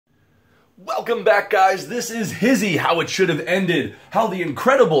Welcome back, guys. This is HISHE, how it should have ended, how The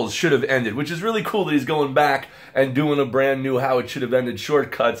Incredibles should have ended, which is really cool that he's going back and doing a brand new how it should have ended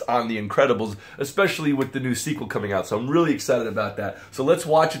shortcuts on The Incredibles, especially with the new sequel coming out. So I'm really excited about that. So let's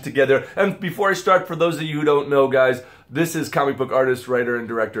watch it together. And before I start, for those of you who don't know, guys, this is comic book artist, writer, and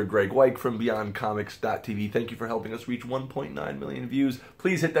director Greg Weick from BeyondComics.tv. Thank you for helping us reach 1.9 million views.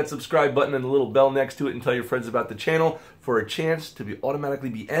 Please hit that subscribe button and the little bell next to it and tell your friends about the channel for a chance to automatically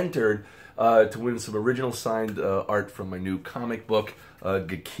be entered to win some original signed art from my new comic book,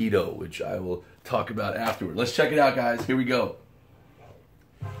 Gekido, which I will talk about afterward. Let's check it out, guys. Here we go.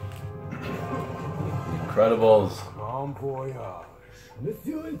 Incredibles. Bon voyage.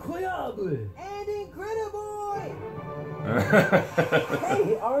 Monsieur Incroyable. And Incredible!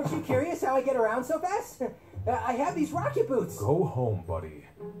 Hey, aren't you curious how I get around so fast? I have these rocket boots. Go home, buddy.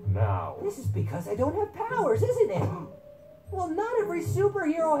 Now. This is because I don't have powers, isn't it? Well, not every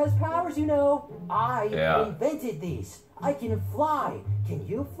superhero has powers, you know. I invented these. I can fly. Can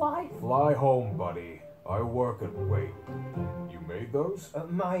you fly? Fly home, buddy. I work at... Wait. You made those?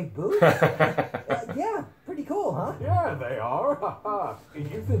 My boots? Yeah, pretty cool, huh? Yeah, they are.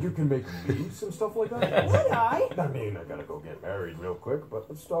 You think you can make me some stuff like that? Would I? I mean, I gotta go get married real quick, but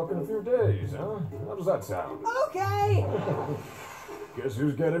let's talk in a few days, huh? How does that sound? Okay. Guess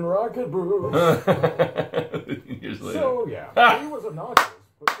who's getting rocket boots? So, yeah, he was a novelist,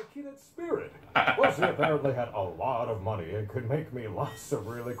 but the kid had spirit. Plus, he apparently had a lot of money and could make me lots of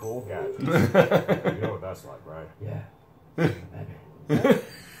really cool gadgets. You know what that's like, right? Yeah. That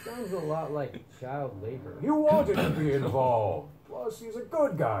sounds a lot like child labor. You wanted to be involved. Plus, he's a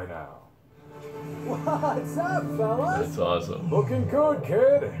good guy now. What's up, fellas? That's awesome. Looking good,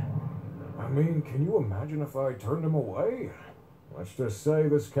 kid. I mean, can you imagine if I turned him away? Let's just say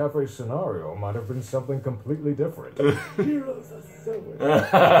this cafe scenario might have been something completely different. Heroes are so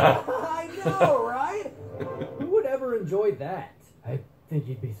I know, right? Who would ever enjoy that? I think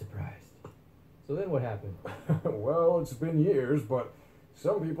you'd be surprised. So then what happened? Well, it's been years, but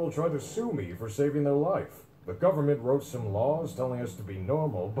some people tried to sue me for saving their life. The government wrote some laws telling us to be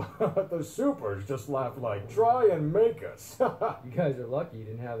normal, but the supers just laughed like, try and make us. You guys are lucky you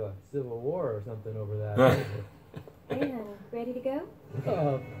didn't have a civil war or something over that. Hey, ready to go?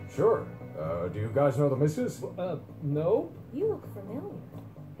 Sure. Do you guys know the missus? No? You look familiar.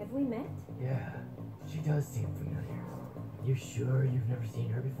 Have we met? Yeah, she does seem familiar. You sure you've never seen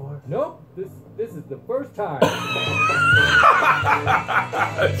her before? Nope, this is the first time.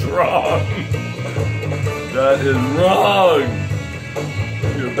 That's wrong. That is wrong.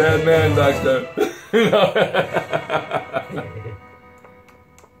 You're a bad man, Doctor.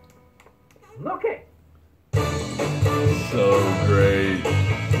 Look it! So great.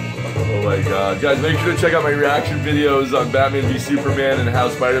 Oh my god. Guys, make sure to check out my reaction videos on Batman v Superman and how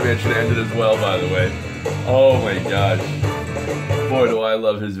Spider-Man should end it as well, by the way. Oh my gosh. Boy, do I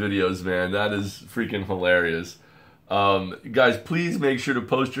love his videos, man. That is freaking hilarious. Guys, please make sure to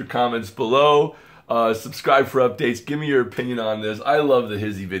post your comments below. Subscribe for updates. Give me your opinion on this. I love the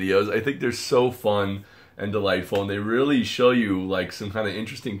HISHE videos. I think they're so fun and delightful, and they really show you like some kind of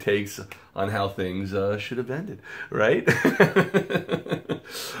interesting takes on how things should have ended, right?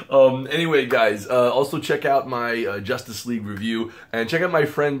 Anyway, guys, also check out my Justice League review, and check out my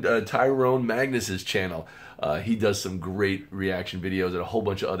friend Tyrone Magnus's channel. He does some great reaction videos and a whole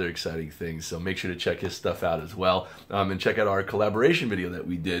bunch of other exciting things, so make sure to check his stuff out as well. And check out our collaboration video that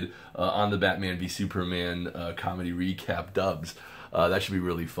we did on the Batman v Superman comedy recap dubs. That should be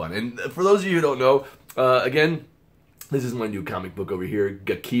really fun. And for those of you who don't know, again, this is my new comic book over here,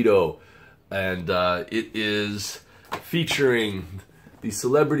 Gekido, and it is featuring the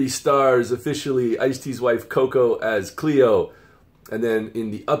celebrity stars officially, Ice-T's wife Coco as Cleo, and then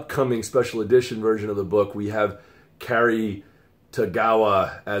in the upcoming special edition version of the book, we have Kari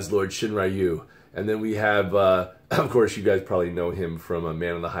Tagawa as Lord Shinryu, and then we have, of course, you guys probably know him from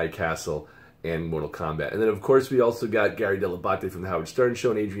Man in the High Castle and Mortal Kombat. And then, of course, we also got Gary Delabate from The Howard Stern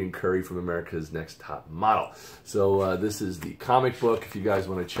Show and Adrian Curry from America's Next Top Model. So this is the comic book if you guys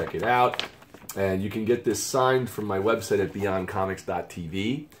want to check it out. And you can get this signed from my website at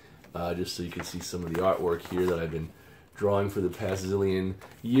BeyondComics.tv, just so you can see some of the artwork here that I've been drawing for the past zillion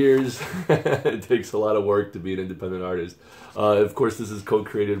years. It takes a lot of work to be an independent artist. Of course, this is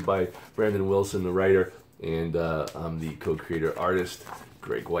co-created by Brandon Wilson, the writer, and I'm the co-creator artist,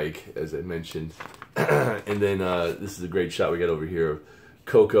 Greg Weick, as I mentioned. And then this is a great shot we got over here of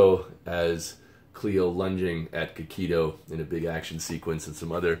Coco as Cleo lunging at Gekido in a big action sequence, and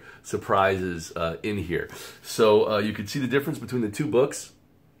some other surprises in here. So you can see the difference between the two books.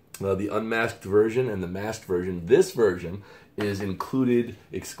 The unmasked version and the masked version. This version is included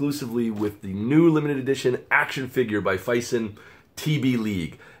exclusively with the new limited edition action figure by Fison, TB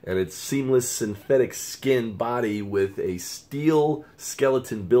League. And it's seamless synthetic skin body with a steel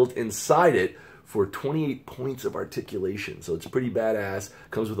skeleton built inside it for 28 points of articulation. So it's pretty badass.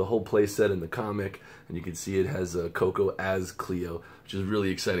 Comes with a whole play set in the comic, and you can see it has Coco as Cleo, which is really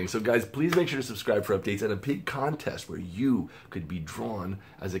exciting. So guys, please make sure to subscribe for updates and a big contest where you could be drawn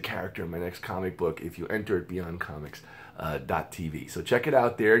as a character in my next comic book if you enter at BeyondComics.tv. So check it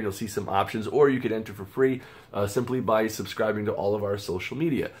out there, and you'll see some options, or you could enter for free simply by subscribing to all of our social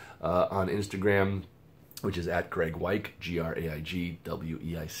media on Instagram, which is at Greg Weich,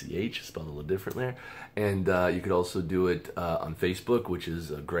 Graigweich, spelled a little different there. And you could also do it on Facebook, which is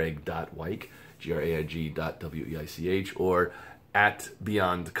greg.weich, Graig.weich, or at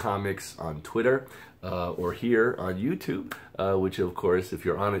Beyond Comics on Twitter, or here on YouTube, which of course, if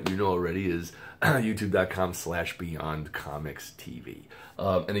you're on it, you know already, is youtube.com/BeyondComicsTV.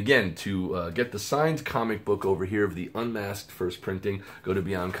 And again, to get the signed comic book over here of the unmasked first printing, go to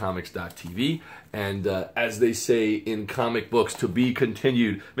BeyondComics.tv. And as they say in comic books, to be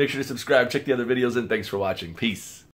continued. Make sure to subscribe, check the other videos, and thanks for watching. Peace.